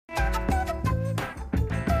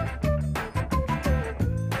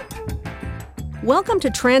Welcome to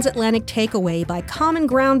Transatlantic Takeaway by Common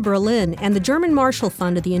Ground Berlin and the German Marshall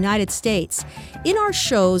Fund of the United States. In our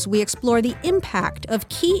shows, we explore the impact of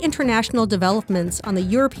key international developments on the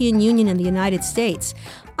European Union and the United States.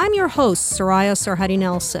 I'm your host, Soraya Sarhaddi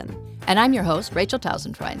Nelson. And I'm your host, Rachel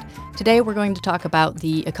Tausendfreund. Today we're going to talk about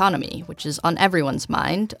the economy, which is on everyone's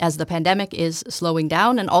mind as the pandemic is slowing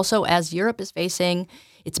down and also as Europe is facing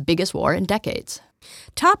its biggest war in decades.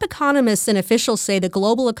 Top economists and officials say the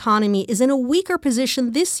global economy is in a weaker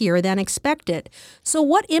position this year than expected. So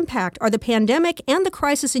what impact are the pandemic and the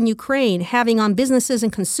crisis in Ukraine having on businesses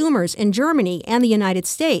and consumers in Germany and the United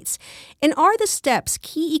States? And are the steps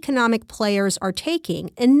key economic players are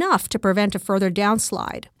taking enough to prevent a further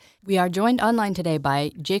downslide? We are joined online today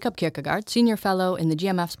by Jacob Kirkegaard, Senior Fellow in the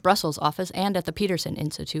GMF's Brussels office and at the Peterson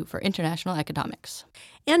Institute for International Economics.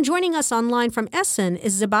 And joining us online from Essen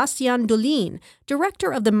is Sebastian Dullien,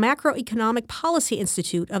 Director of the Macroeconomic Policy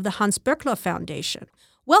Institute of the Hans-Boeckler Foundation.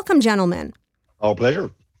 Welcome, gentlemen. Our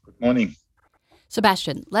pleasure. Good morning.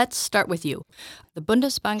 Sebastian, let's start with you. The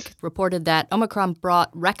Bundesbank reported that Omicron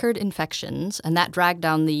brought record infections and that dragged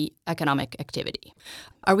down the economic activity.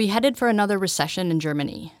 Are we headed for another recession in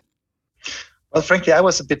Germany? Well, frankly, I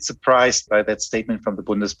was a bit surprised by that statement from the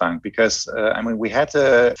Bundesbank because, we had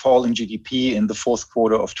a fall in GDP in the fourth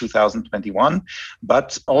quarter of 2021,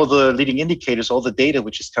 but all the leading indicators, all the data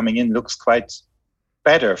which is coming in looks quite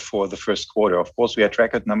better for the first quarter. Of course, we had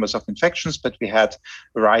record numbers of infections, but we had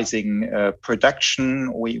rising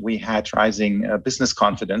production. We had rising business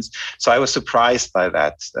confidence. So I was surprised by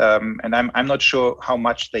that. And I'm not sure how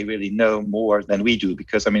much they really know more than we do,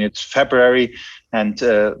 because, it's February and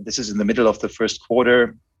this is in the middle of the first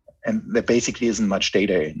quarter and there basically isn't much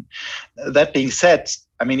data in. That being said,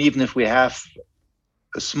 even if we have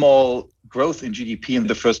a small growth in GDP in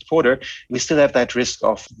the first quarter, we still have that risk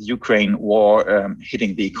of the Ukraine war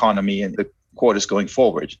hitting the economy in the quarters going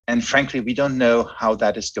forward. And frankly, we don't know how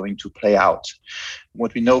that is going to play out.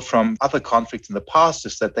 What we know from other conflicts in the past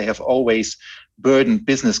is that they have always burdened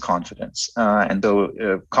business confidence. And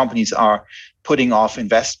though companies are putting off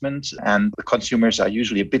investment and the consumers are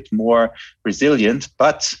usually a bit more resilient,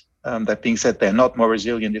 but that being said, they're not more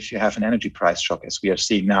resilient if you have an energy price shock, as we are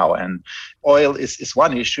seeing now. And oil is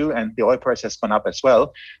one issue, and the oil price has gone up as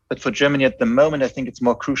well. But for Germany at the moment, I think it's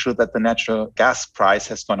more crucial that the natural gas price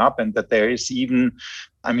has gone up and that there is even,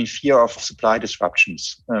 fear of supply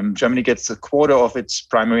disruptions. Germany gets a quarter of its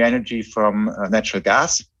primary energy from natural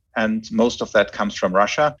gas. And most of that comes from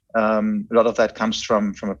Russia. A lot of that comes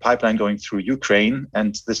from a pipeline going through Ukraine.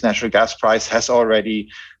 And this natural gas price has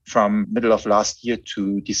already, from middle of last year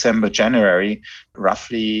to December, January,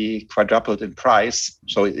 roughly quadrupled in price.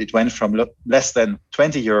 So it went from less than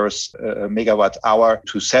 20 euros a megawatt hour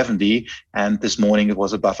to 70. And this morning it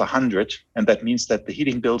was above 100. And that means that the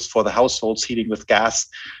heating bills for the households heating with gas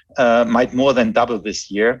might more than double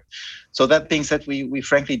this year. So that being said, we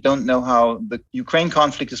frankly don't know how the Ukraine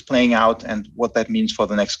conflict is playing out and what that means for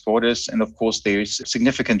the next quarters. And of course, there is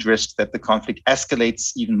significant risk that the conflict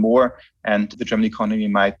escalates even more and the German economy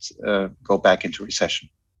might go back into recession.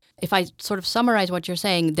 If I sort of summarize what you're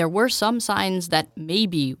saying, there were some signs that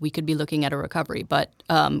maybe we could be looking at a recovery. But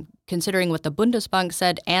considering what the Bundesbank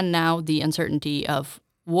said and now the uncertainty of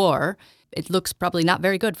war, it looks probably not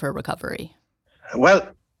very good for a recovery. Well,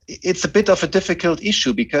 it's a bit of a difficult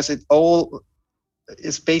issue because it all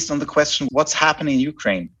is based on the question, what's happening in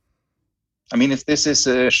Ukraine? If this is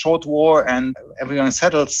a short war and everyone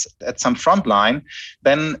settles at some front line,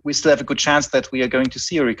 then we still have a good chance that we are going to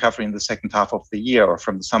see a recovery in the second half of the year or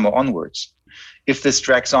from the summer onwards. If this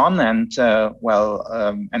drags on and,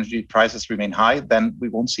 energy prices remain high, then we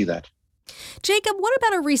won't see that. Jacob, what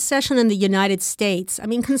about a recession in the United States?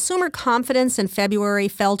 Consumer confidence in February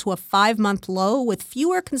fell to a 5-month low, with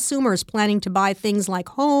fewer consumers planning to buy things like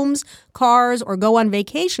homes, cars, or go on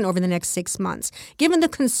vacation over the next 6 months, given the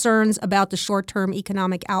concerns about the short-term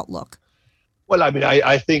economic outlook. Well,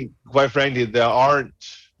 I think, quite frankly, there aren't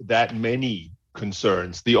that many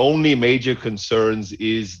concerns. The only major concerns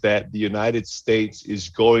is that the United States is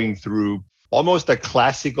going through almost a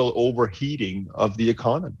classical overheating of the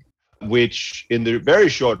economy, which in the very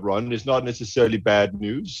short run is not necessarily bad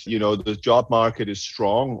news. The job market is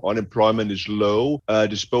strong, unemployment is low,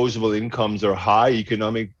 disposable incomes are high,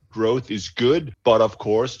 economic growth is good, but of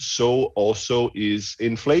course, so also is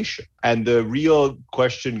inflation. And the real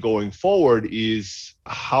question going forward is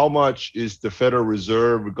how much is the Federal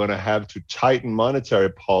Reserve going to have to tighten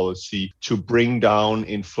monetary policy to bring down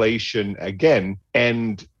inflation again?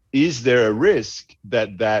 And is there a risk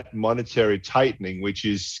that that monetary tightening, which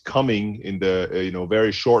is coming in the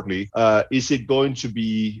very shortly, is it going to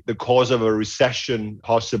be the cause of a recession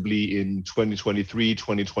possibly in 2023,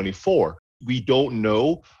 2024? We don't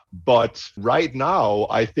know, but right now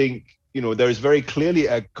I think there's very clearly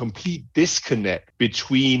a complete disconnect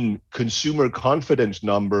between consumer confidence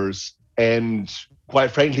numbers and,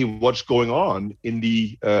 quite frankly, what's going on in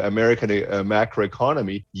the American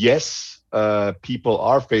macroeconomy. Yes, people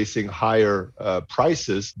are facing higher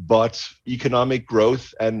prices, but economic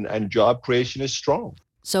growth and job creation is strong.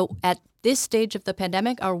 So at this stage of the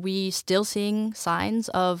pandemic, are we still seeing signs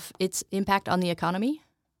of its impact on the economy?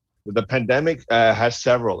 The pandemic has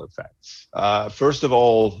several effects. First of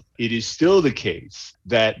all, it is still the case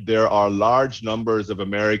that there are large numbers of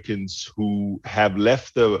Americans who have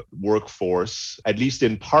left the workforce, at least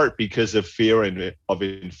in part because of fear of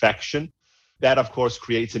infection. That, of course,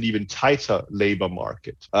 creates an even tighter labor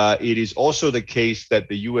market. It is also the case that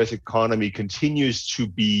the U.S. economy continues to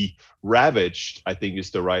be ravaged, I think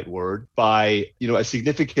is the right word, by a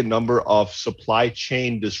significant number of supply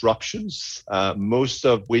chain disruptions, most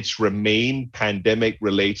of which remain pandemic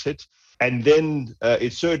related. And then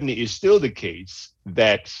it certainly is still the case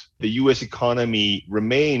that the U.S. economy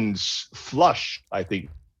remains flush, I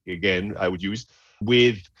think, again, I would use,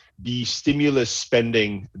 with the stimulus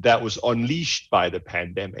spending that was unleashed by the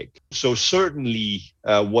pandemic. So certainly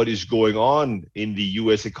what is going on in the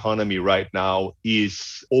US economy right now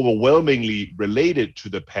is overwhelmingly related to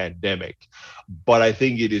the pandemic. But I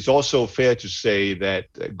think it is also fair to say that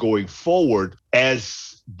going forward,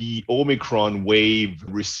 as the Omicron wave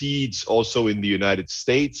recedes also in the United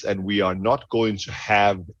States, and we are not going to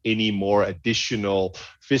have any more additional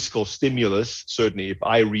fiscal stimulus, certainly if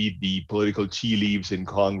I read the political tea leaves in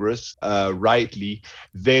Congress rightly,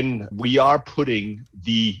 then we are putting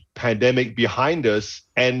the pandemic behind us,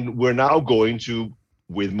 and we're now going to,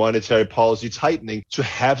 with monetary policy tightening, to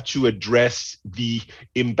have to address the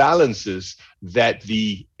imbalances that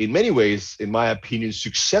in many ways, in my opinion,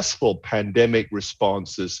 successful pandemic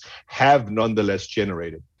responses have nonetheless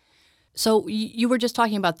generated. So you were just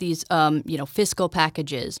talking about these, fiscal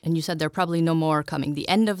packages, and you said there are probably no more coming. The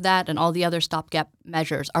end of that and all the other stopgap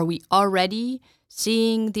measures, are we already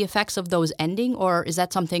seeing the effects of those ending, or is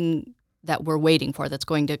that something that we're waiting for that's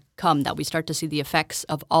going to come, that we start to see the effects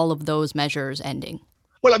of all of those measures ending?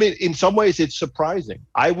 Well, I mean, in some ways, it's surprising.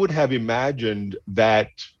 I would have imagined that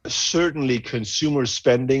certainly consumer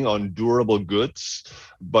spending on durable goods,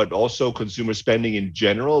 but also consumer spending in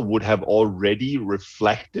general, would have already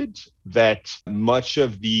reflected that much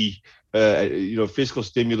of the fiscal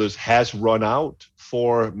stimulus has run out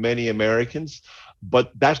for many Americans.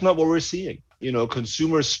 But that's not what we're seeing.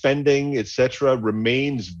 Consumer spending, et cetera,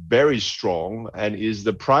 remains very strong and is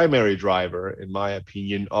the primary driver, in my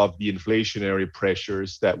opinion, of the inflationary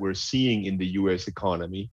pressures that we're seeing in the U.S.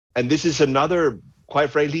 economy. And this is another,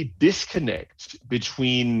 quite frankly, disconnect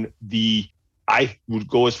between I would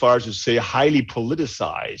go as far as to say, highly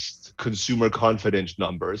politicized consumer confidence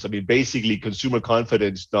numbers. I mean, basically, consumer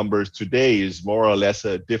confidence numbers today is more or less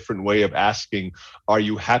a different way of asking, are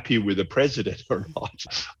you happy with the president or not?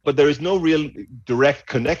 But there is no real direct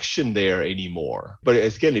connection there anymore. But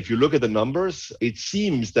again, if you look at the numbers, it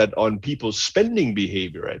seems that on people's spending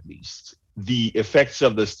behavior, at least, the effects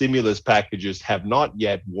of the stimulus packages have not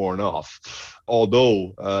yet worn off,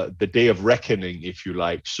 although the day of reckoning, if you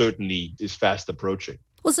like, certainly is fast approaching.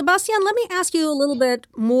 Well, Sebastian, let me ask you a little bit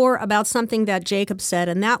more about something that Jacob said,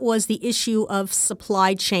 and that was the issue of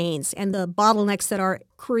supply chains and the bottlenecks that are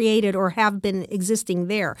created or have been existing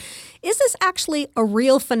there. Is this actually a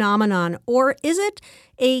real phenomenon, or is it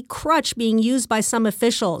a crutch being used by some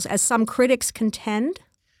officials, as some critics contend?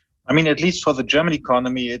 I mean, at least for the German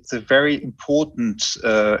economy, it's a very important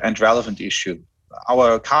and relevant issue.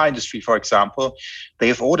 Our car industry, for example, they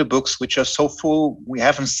have order books which are so full, we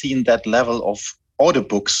haven't seen that level of order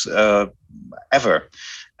books ever.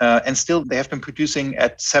 And still, they have been producing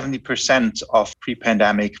at 70% of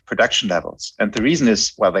pre-pandemic production levels. And the reason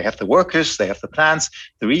is, well, they have the workers, they have the plants.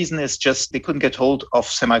 The reason is just they couldn't get hold of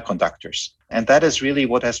semiconductors. And that is really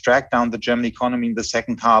what has dragged down the German economy in the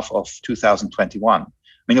second half of 2021.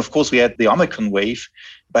 I mean, of course, we had the Omicron wave,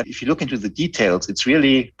 but if you look into the details, it's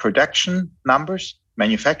really production numbers,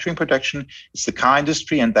 manufacturing production. It's the car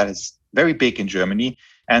industry, and that is very big in Germany.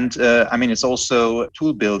 And it's also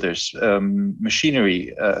tool builders,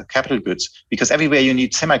 machinery, capital goods, because everywhere you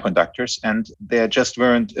need semiconductors, and there just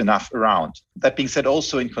weren't enough around. That being said,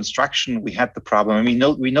 also in construction, we had the problem.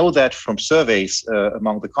 And we know that from surveys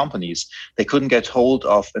among the companies, they couldn't get hold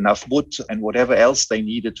of enough wood and whatever else they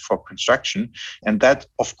needed for construction. And that,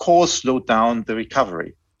 of course, slowed down the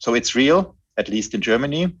recovery. So it's real, at least in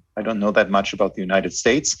Germany. I don't know that much about the United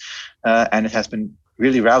States. And it has been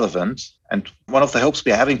really relevant. And one of the hopes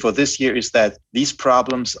we're having for this year is that these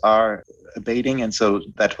problems are abating. And so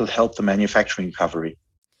that will help the manufacturing recovery.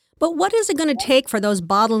 But what is it going to take for those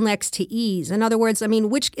bottlenecks to ease? In other words, I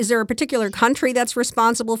mean, is there a particular country that's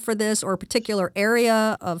responsible for this or a particular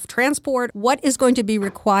area of transport? What is going to be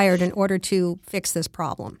required in order to fix this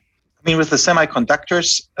problem? I mean, with the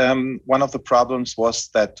semiconductors, one of the problems was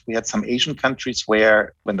that we had some Asian countries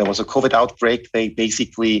where when there was a COVID outbreak, they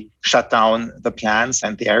basically shut down the plants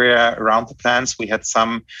and the area around the plants. We had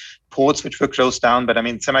some ports which were closed down, but I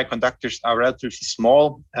mean, semiconductors are relatively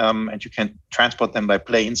small and you can transport them by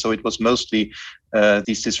plane. So it was mostly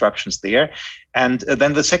these disruptions there. And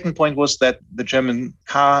then the second point was that the German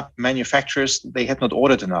car manufacturers, they had not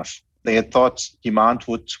ordered enough. They had thought demand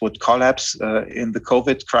would collapse in the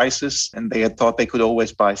COVID crisis, and they had thought they could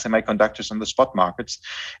always buy semiconductors on the spot markets.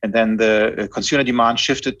 And then the consumer demand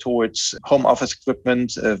shifted towards home office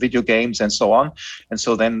equipment, video games, and so on. And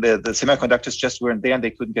so then the semiconductors just weren't there and they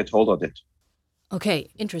couldn't get hold of it. Okay,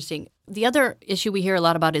 interesting. The other issue we hear a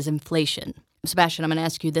lot about is inflation. Sebastian, I'm going to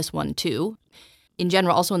ask you this one too. In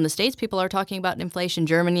general, also in the States, people are talking about inflation.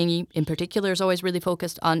 Germany, in particular, is always really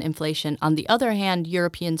focused on inflation. On the other hand,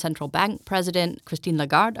 European Central Bank President Christine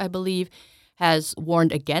Lagarde, I believe, has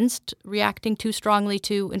warned against reacting too strongly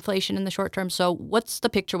to inflation in the short term. So what's the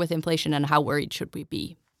picture with inflation and how worried should we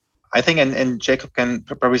be? I think, and Jacob can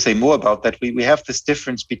probably say more about that, we have this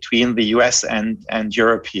difference between the US and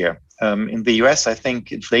Europe here. In the US, I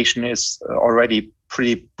think inflation is already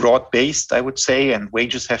pretty broad-based, I would say, and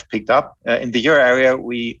wages have picked up. In the euro area,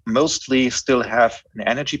 we mostly still have an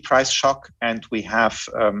energy price shock, and we have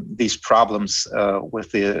these problems with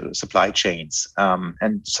the supply chains.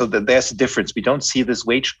 And so there's a difference. We don't see this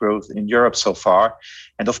wage growth in Europe so far.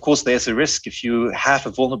 And of course, there's a risk if you have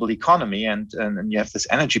a vulnerable economy and you have this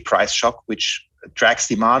energy price shock, which drags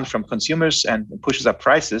demand from consumers and pushes up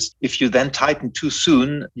prices. If you then tighten too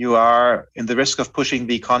soon, you are in the risk of pushing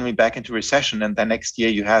the economy back into recession. And then next year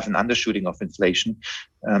you have an undershooting of inflation.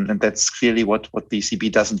 And that's clearly what the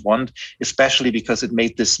ECB doesn't want, especially because it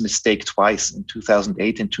made this mistake twice in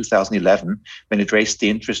 2008 and 2011, when it raised the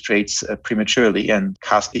interest rates prematurely and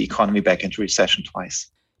cast the economy back into recession twice.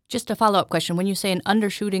 Just a follow-up question. When you say an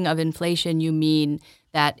undershooting of inflation, you mean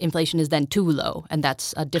that inflation is then too low, and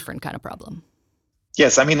that's a different kind of problem?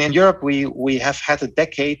 Yes, I mean, in Europe, we have had a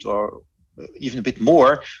decade or even a bit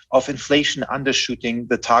more of inflation undershooting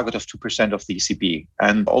the target of 2% of the ECB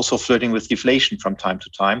and also flirting with deflation from time to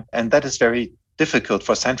time. And that is very difficult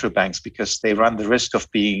for central banks because they run the risk of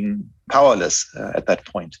being powerless at that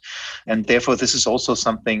point. And therefore, this is also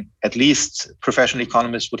something at least professional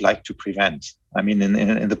economists would like to prevent. I mean,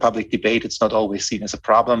 in the public debate, it's not always seen as a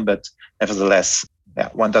problem, but nevertheless,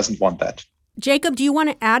 one doesn't want that. Jacob, do you want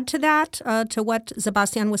to add to that, to what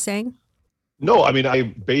Sebastian was saying? No, I mean, I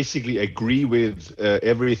basically agree with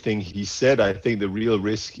everything he said. I think the real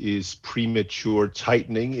risk is premature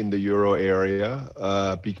tightening in the euro area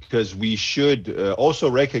because we should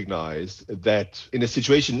also recognize that in a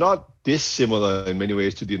situation not dissimilar in many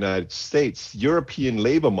ways to the United States, European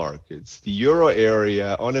labor markets, the euro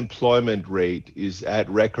area unemployment rate is at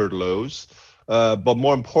record lows. But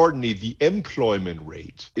more importantly, the employment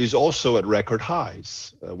rate is also at record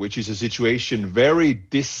highs, which is a situation very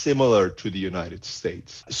dissimilar to the United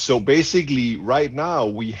States. So basically, right now,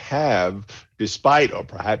 we have, despite, or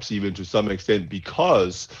perhaps even to some extent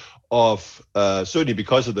because of, certainly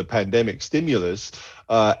because of the pandemic stimulus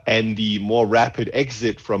and the more rapid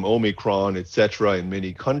exit from Omicron, et cetera, in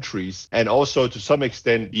many countries, and also to some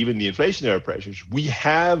extent, even the inflationary pressures, we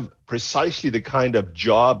have precisely the kind of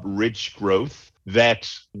job-rich growth that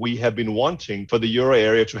we have been wanting for the euro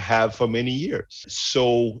area to have for many years.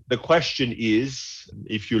 So the question is,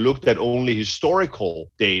 if you looked at only historical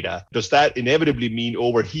data, does that inevitably mean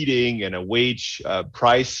overheating and a wage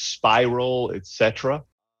price spiral, et cetera?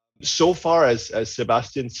 So far, as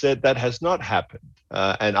Sebastian said, that has not happened.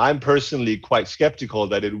 And I'm personally quite skeptical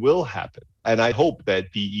that it will happen. And I hope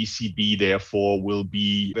that the ECB, therefore, will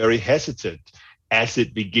be very hesitant as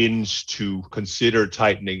it begins to consider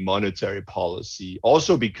tightening monetary policy.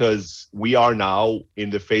 Also because we are now in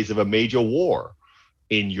the face of a major war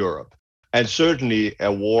in Europe. And certainly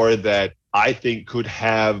a war that I think could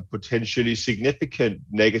have potentially significant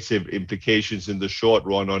negative implications in the short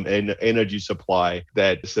run on energy supply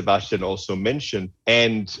that Sebastian also mentioned.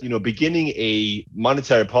 And, beginning a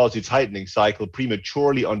monetary policy tightening cycle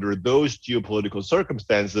prematurely under those geopolitical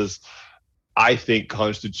circumstances, I think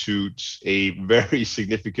constitutes a very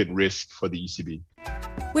significant risk for the ECB.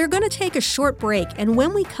 We're going to take a short break, and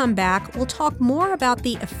when we come back, we'll talk more about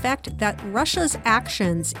the effect that Russia's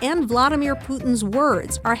actions and Vladimir Putin's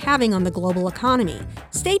words are having on the global economy.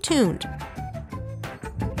 Stay tuned.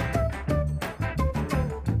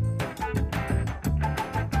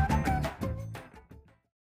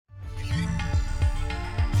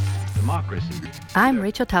 Democracy. I'm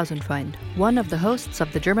Rachel Tausendfreund, one of the hosts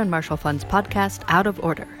of the German Marshall Fund's podcast, Out of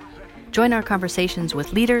Order. Join our conversations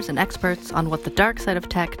with leaders and experts on what the dark side of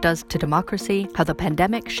tech does to democracy, how the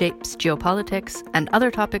pandemic shapes geopolitics, and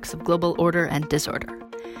other topics of global order and disorder.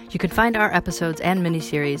 You can find our episodes and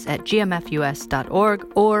miniseries at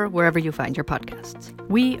gmfus.org or wherever you find your podcasts.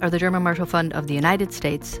 We are the German Marshall Fund of the United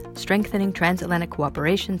States, strengthening transatlantic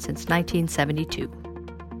cooperation since 1972.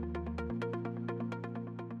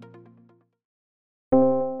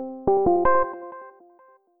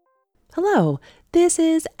 Hello, this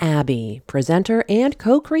is Abby, presenter and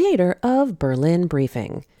co-creator of Berlin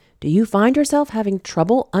Briefing. Do you find yourself having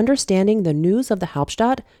trouble understanding the news of the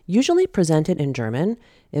Hauptstadt, usually presented in German?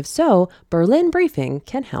 If so, Berlin Briefing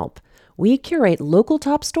can help. We curate local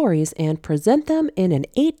top stories and present them in an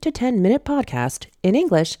 8 to 10 minute podcast in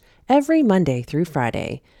English every Monday through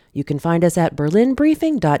Friday. You can find us at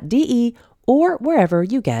berlinbriefing.de or wherever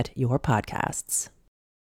you get your podcasts.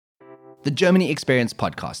 The Germany Experience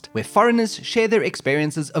podcast, where foreigners share their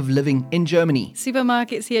experiences of living in Germany.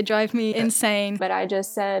 Supermarkets here drive me insane. But I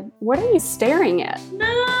just said, what are you staring at?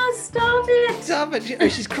 No, stop it! Stop it! Oh,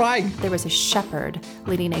 she's crying. There was a shepherd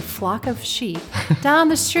leading a flock of sheep down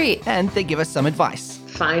the street. And they give us some advice.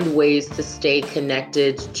 Find ways to stay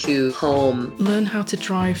connected to home. Learn how to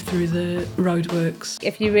drive through the roadworks.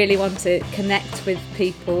 If you really want to connect with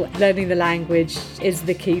people, learning the language is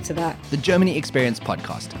the key to that. The Germany Experience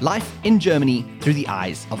podcast. Life in Germany through the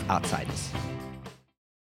eyes of outsiders.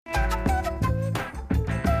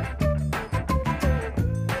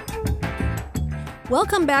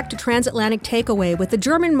 Welcome back to Transatlantic Takeaway with the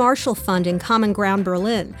German Marshall Fund in Common Ground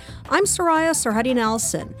Berlin. I'm Soraya Sarhaddi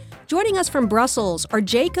Nelson. Joining us from Brussels are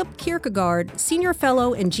Jacob Kirkegaard, Senior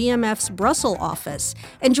Fellow in GMF's Brussels office.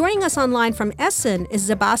 And joining us online from Essen is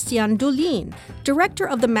Sebastian Dullien, Director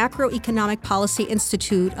of the Macroeconomic Policy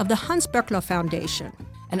Institute of the Hans-Boeckler Foundation.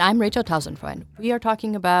 And I'm Rachel Tausendfreund. We are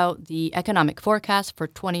talking about the economic forecast for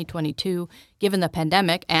 2022, given the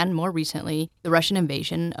pandemic and, more recently, the Russian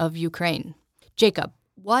invasion of Ukraine. Jacob,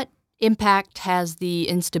 what impact has the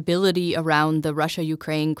instability around the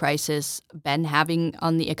Russia-Ukraine crisis been having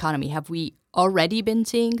on the economy? Have we already been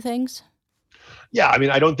seeing things? Yeah, I mean,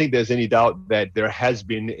 I don't think there's any doubt that there has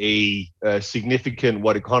been a significant,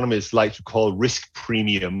 what economists like to call risk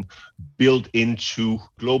premium, built into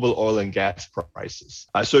global oil and gas prices,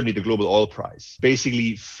 certainly the global oil price,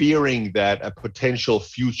 basically fearing that a potential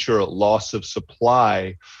future loss of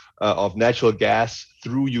supply of natural gas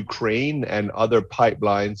through Ukraine and other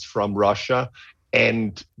pipelines from Russia,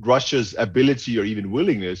 and Russia's ability or even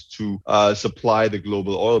willingness to supply the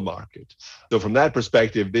global oil market. So from that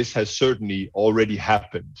perspective, this has certainly already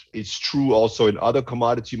happened. It's true also in other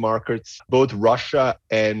commodity markets. Both Russia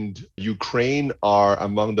and Ukraine are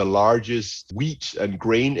among the largest wheat and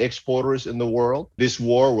grain exporters in the world. This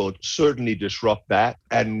war will certainly disrupt that.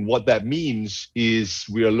 And what that means is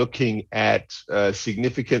we are looking at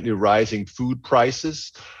significantly rising food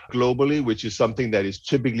prices globally, which is something that is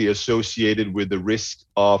typically associated with the risk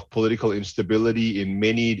of political instability in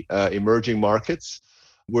many emerging markets.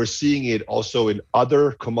 We're seeing it also in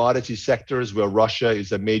other commodity sectors where Russia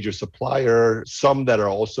is a major supplier, some that are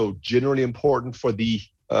also generally important for the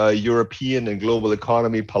European and global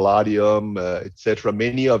economy, palladium, etc.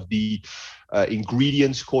 Many of the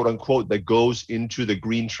ingredients, quote unquote, that goes into the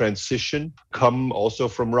green transition come also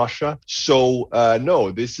from Russia. So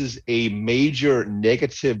no, this is a major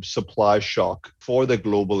negative supply shock for the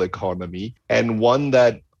global economy, and one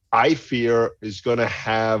that I fear is going to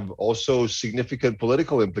have also significant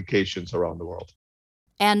political implications around the world.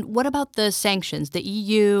 And what about the sanctions? The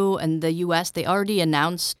EU and the US, they already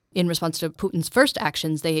announced, in response to Putin's first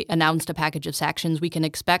actions, they announced a package of sanctions. We can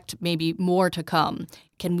expect maybe more to come.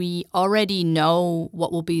 Can we already know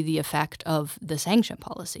what will be the effect of the sanction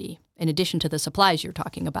policy, in addition to the supplies you're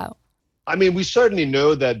talking about? I mean, we certainly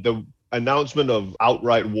know that the announcement of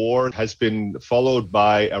outright war has been followed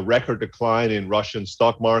by a record decline in Russian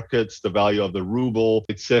stock markets. The value of the ruble,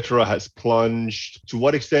 etc., has plunged. To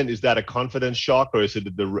what extent is that a confidence shock, or is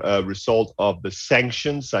it the result of the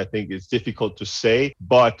sanctions? I think it's difficult to say.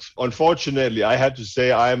 But unfortunately, I have to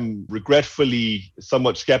say I'm regretfully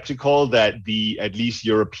somewhat skeptical that the at least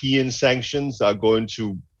European sanctions are going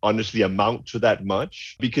to honestly amount to that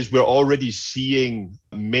much, because we're already seeing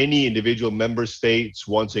many individual member states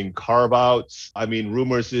wanting carve-outs. I mean,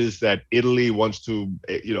 rumors is that Italy wants to,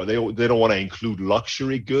 they don't want to include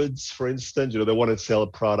luxury goods, for instance. They want to sell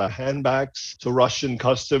Prada handbags to Russian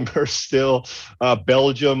customers still.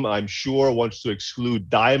 Belgium, I'm sure, wants to exclude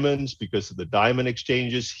diamonds because of the diamond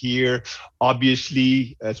exchanges here.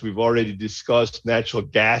 Obviously, as we've already discussed, natural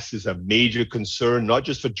gas is a major concern, not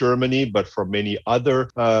just for Germany, but for many other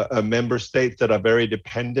member states that are very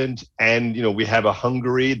dependent. And, we have a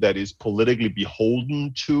Hungary that is politically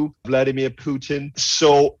beholden to Vladimir Putin.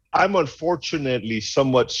 So I'm unfortunately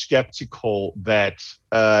somewhat skeptical that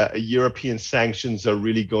European sanctions are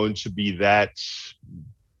really going to be that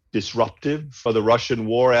disruptive for the Russian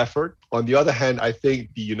war effort. On the other hand, I think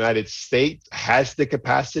the United States has the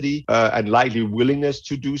capacity and likely willingness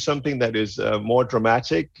to do something that is more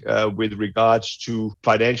dramatic with regards to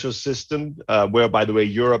financial system, where, by the way,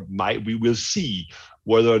 we will see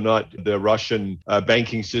whether or not the Russian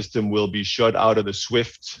banking system will be shut out of the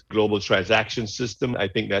SWIFT global transaction system. I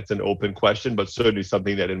think that's an open question, but certainly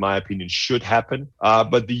something that, in my opinion, should happen.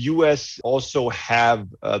 But the U.S. also have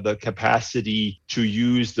the capacity to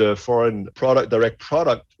use the foreign direct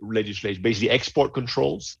product legislation, basically export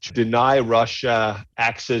controls, to deny Russia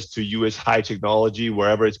access to U.S. high technology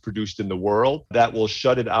wherever it's produced in the world. That will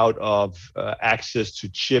shut it out of access to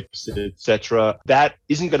chips, etc. That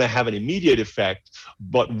isn't going to have an immediate effect,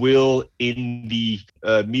 but will, in the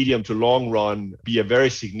medium to long run, be a very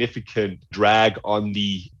significant drag on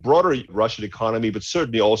the broader Russian economy, but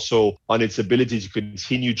certainly also on its ability to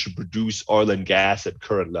continue to produce oil and gas at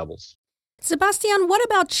current levels. Sebastian, what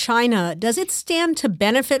about China? Does it stand to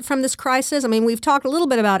benefit from this crisis? I mean, we've talked a little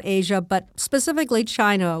bit about Asia, but specifically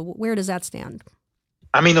China, where does that stand?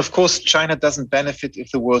 I mean, of course, China doesn't benefit if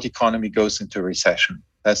the world economy goes into recession.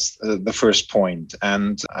 That's the first point.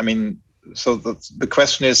 And I mean, so the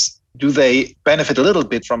question is, do they benefit a little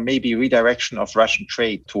bit from maybe redirection of Russian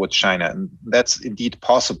trade towards China? And that's indeed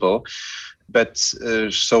possible. But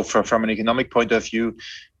from an economic point of view,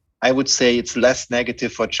 I would say it's less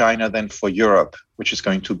negative for China than for Europe, which is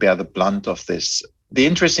going to bear the brunt of this. The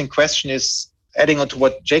interesting question is, adding on to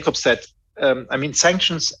what Jacob said,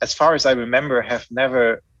 sanctions, as far as I remember, have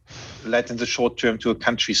never led in the short term to a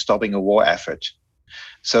country stopping a war effort.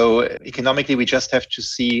 So economically, we just have to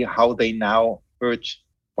see how they now hurt,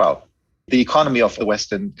 the economy of the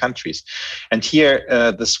Western countries. And here,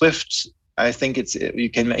 the SWIFT, I think you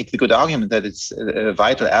can make the good argument that it's a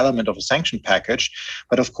vital element of a sanction package.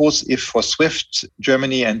 But of course, if for SWIFT,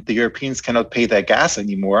 Germany and the Europeans cannot pay their gas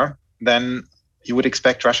anymore, then you would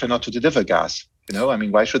expect Russia not to deliver gas.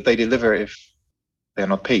 Why should they deliver if they're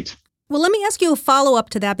not paid? Well, let me ask you a follow-up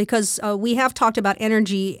to that, because we have talked about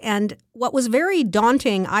energy, and what was very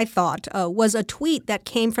daunting, I thought, was a tweet that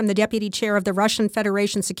came from the deputy chair of the Russian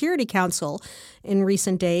Federation Security Council in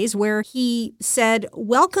recent days, where he said,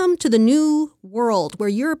 "Welcome to the new world, where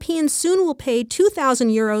Europeans soon will pay 2,000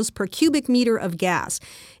 euros per cubic meter of gas."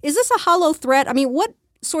 Is this a hollow threat? I mean, what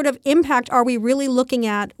sort of impact are we really looking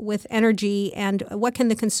at with energy, and what can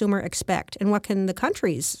the consumer expect, and what can the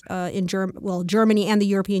countries in Germany and the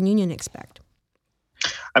European Union expect?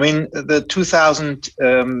 I mean, the 2,000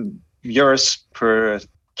 euros per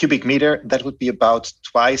cubic meter, that would be about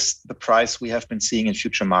twice the price we have been seeing in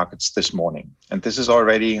future markets this morning. And this is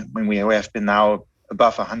already when we have been now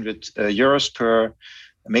above 100 euros per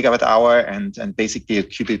megawatt hour, and basically a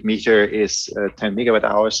cubic meter is 10 megawatt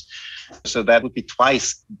hours. So that would be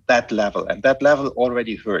twice that level. And that level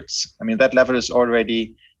already hurts. I mean, that level is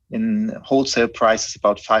already in wholesale prices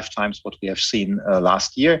about 5 times what we have seen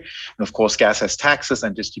last year. And of course, gas has taxes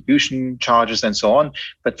and distribution charges and so on.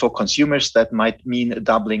 But for consumers, that might mean a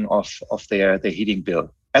doubling of their heating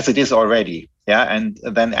bill, as it is already. Yeah. And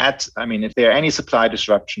then if there are any supply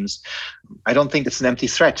disruptions, I don't think it's an empty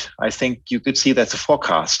threat. I think you could see that's a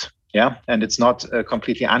forecast. Yeah. And it's not a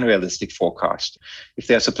completely unrealistic forecast. If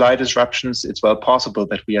there are supply disruptions, it's well possible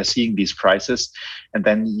that we are seeing these prices. And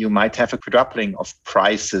then you might have a quadrupling of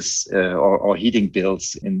prices or heating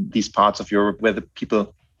bills in these parts of Europe where the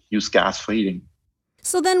people use gas for heating.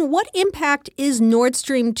 So then what impact is Nord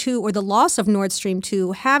Stream 2 or the loss of Nord Stream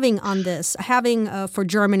 2 having on this, for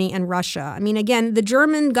Germany and Russia? I mean, again, the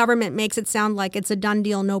German government makes it sound like it's a done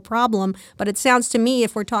deal, no problem. But it sounds to me,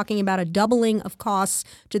 if we're talking about a doubling of costs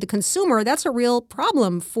to the consumer, that's a real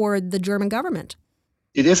problem for the German government.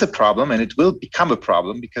 It is a problem, and it will become a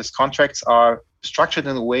problem because contracts are structured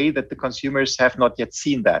in a way that the consumers have not yet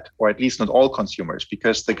seen that, or at least not all consumers,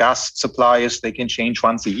 because the gas suppliers, they can change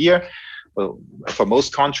once a year. well, for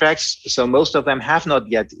most contracts. So most of them have not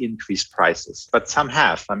yet increased prices, but some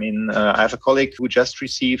have. I mean, I have a colleague who just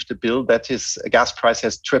received a bill that his gas price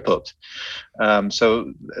has tripled.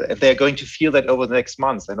 So they're going to feel that over the next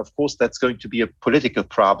months. And of course, that's going to be a political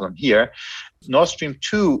problem here. Nord Stream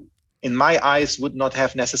 2, in my eyes, would not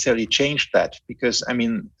have necessarily changed that because, I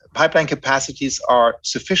mean, pipeline capacities are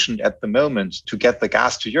sufficient at the moment to get the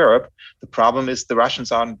gas to Europe. The problem is the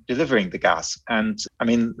Russians aren't delivering the gas. And I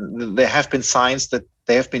mean, there have been signs that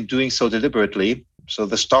they have been doing so deliberately. So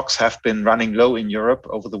the stocks have been running low in Europe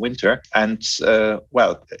over the winter. And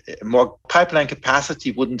more pipeline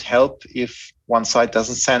capacity wouldn't help if one side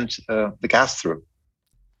doesn't send the gas through.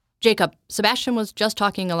 Jacob, Sebastian was just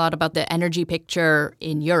talking a lot about the energy picture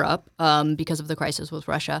in Europe because of the crisis with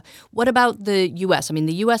Russia. What about the U.S.? I mean,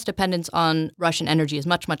 the U.S. dependence on Russian energy is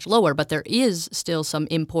much, much lower, but there is still some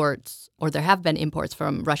imports, or there have been imports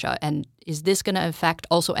from Russia. And is this going to affect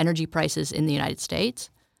also energy prices in the United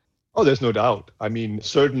States? Oh, there's no doubt. I mean,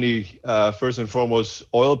 certainly, first and foremost,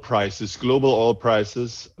 oil prices, global oil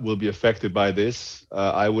prices will be affected by this.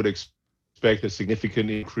 I would expect a significant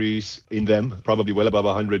increase in them, probably well above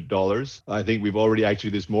 $100. I think we've already actually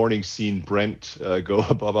this morning seen Brent go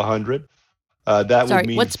above 100. That would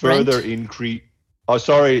mean further increase. Oh,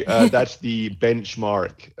 sorry, that's the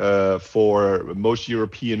benchmark for most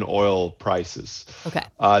European oil prices. Okay.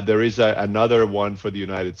 There is another one for the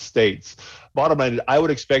United States. Bottom line, I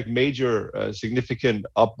would expect major significant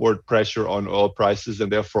upward pressure on oil prices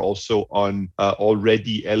and therefore also on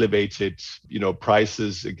already elevated,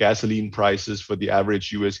 prices, gasoline prices for the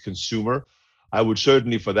average U.S. consumer. I would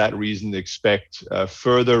certainly, for that reason, expect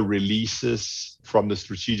further releases from the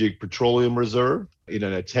Strategic Petroleum Reserve in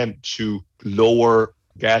an attempt to lower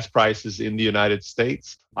gas prices in the United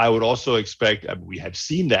States. I would also expect, we have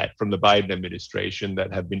seen that from the Biden administration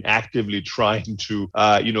that have been actively trying to,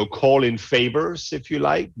 call in favors, if you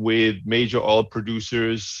like, with major oil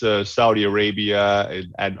producers, Saudi Arabia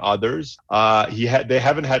and others. They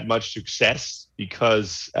haven't had much success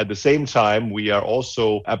because at the same time, we are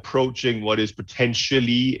also approaching what is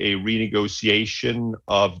potentially a renegotiation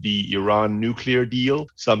of the Iran nuclear deal,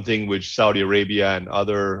 something which Saudi Arabia and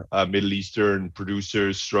other Middle Eastern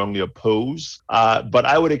producers strongly oppose. But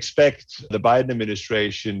I would expect the Biden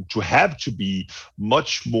administration to have to be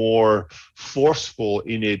much more forceful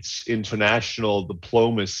in its international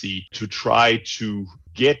diplomacy to try to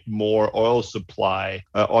get more oil supply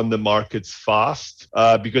on the markets fast,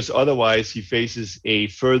 because otherwise he faces a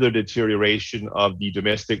further deterioration of the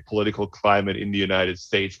domestic political climate in the United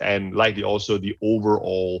States and likely also the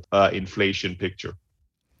overall inflation picture.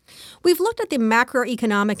 We've looked at the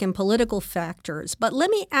macroeconomic and political factors, but let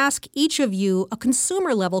me ask each of you a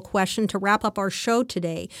consumer-level question to wrap up our show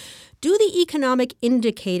today. Do the economic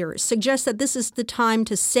indicators suggest that this is the time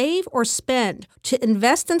to save or spend, to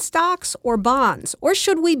invest in stocks or bonds, or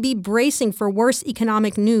should we be bracing for worse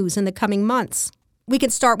economic news in the coming months? We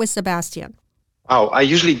could start with Sebastian. Wow, I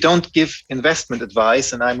usually don't give investment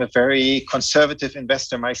advice, and I'm a very conservative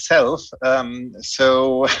investor myself.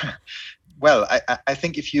 Well, I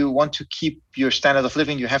think if you want to keep your standard of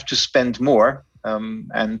living, you have to spend more.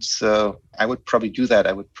 And I would probably do that.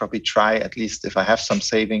 I would probably try, at least if I have some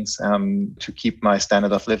savings, to keep my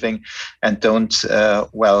standard of living and don't,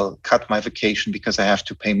 cut my vacation because I have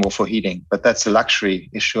to pay more for heating. But that's a luxury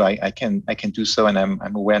issue. I can do so, and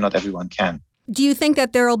I'm aware not everyone can. Do you think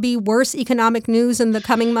that there will be worse economic news in the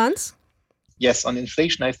coming months? Yes, on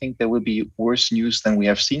inflation, I think there will be worse news than we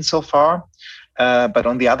have seen so far. But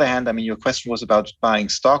on the other hand, I mean, your question was about buying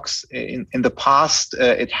stocks. In the past,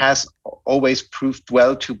 it has always proved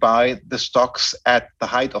well to buy the stocks at the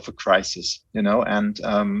height of a crisis, and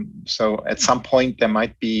so at some point there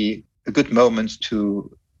might be a good moment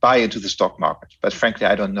to buy into the stock market. But frankly,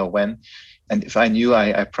 I don't know when. And if I knew,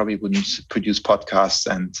 I probably wouldn't produce podcasts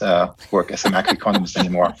and work as a macroeconomist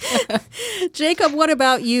anymore. Jacob, what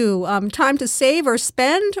about you? Time to save or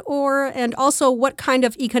spend, and also what kind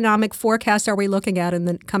of economic forecast are we looking at in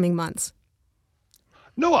the coming months?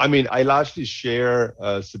 No, I mean, I largely share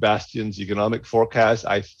Sebastian's economic forecast.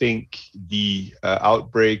 I think the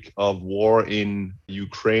outbreak of war in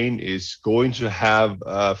Ukraine is going to have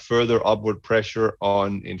further upward pressure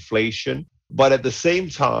on inflation. But at the same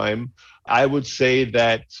time, I would say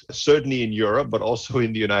that certainly in Europe, but also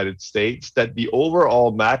in the United States, that the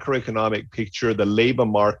overall macroeconomic picture, the labor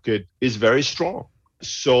market, is very strong.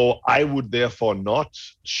 So I would therefore not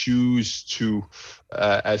choose to,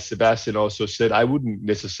 as Sebastian also said, I wouldn't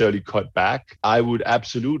necessarily cut back. I would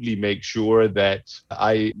absolutely make sure that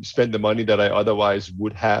I spend the money that I otherwise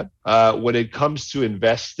would have. When it comes to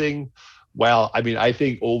investing, Well, I mean, I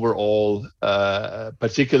think overall,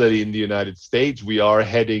 particularly in the United States, we are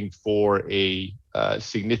heading for a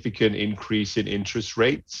significant increase in interest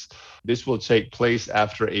rates. This will take place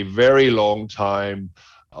after a very long time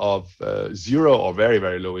of zero or very,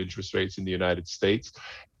 very low interest rates in the United States.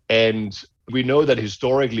 And we know that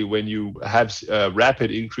historically, when you have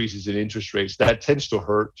rapid increases in interest rates, that tends to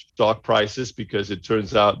hurt stock prices because it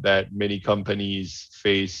turns out that many companies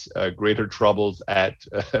face greater troubles at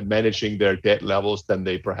managing their debt levels than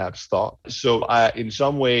they perhaps thought. So in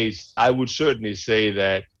some ways, I would certainly say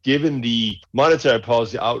that given the monetary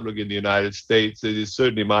policy outlook in the United States, it is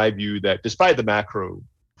certainly my view that despite the macro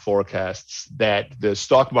forecasts, that the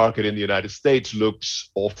stock market in the United States looks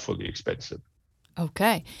awfully expensive.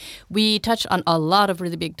 Okay. We touched on a lot of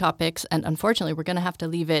really big topics, and unfortunately, we're going to have to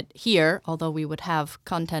leave it here, although we would have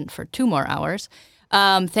content for 2 more hours.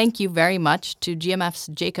 Thank you very much to GMF's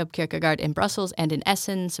Jacob Kirkegaard in Brussels and in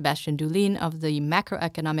Essen, Sebastian Dullien of the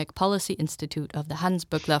Macroeconomic Policy Institute of the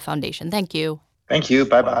Hans-Boeckler Foundation. Thank you. Thank you.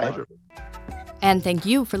 Bye-bye. And thank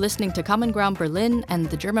you for listening to Common Ground Berlin and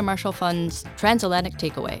the German Marshall Fund's Transatlantic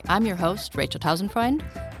Takeaway. I'm your host, Rachel Tausendfreund.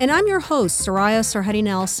 And I'm your host, Soraya Sarhaddi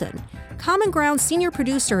Nelson. Common Ground senior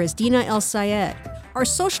producer is Dina Elsayed. Our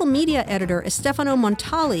social media editor is Stefano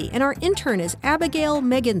Montali, and our intern is Abigail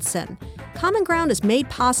Megginson. Common Ground is made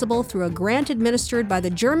possible through a grant administered by the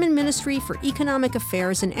German Ministry for Economic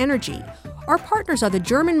Affairs and Energy. Our partners are the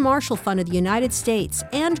German Marshall Fund of the United States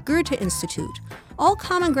and Goethe Institute. All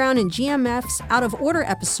Common Ground and GMF's Out of Order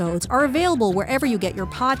episodes are available wherever you get your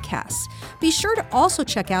podcasts. Be sure to also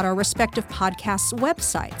check out our respective podcasts'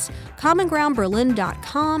 websites,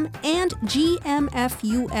 commongroundberlin.com and gmfus.org.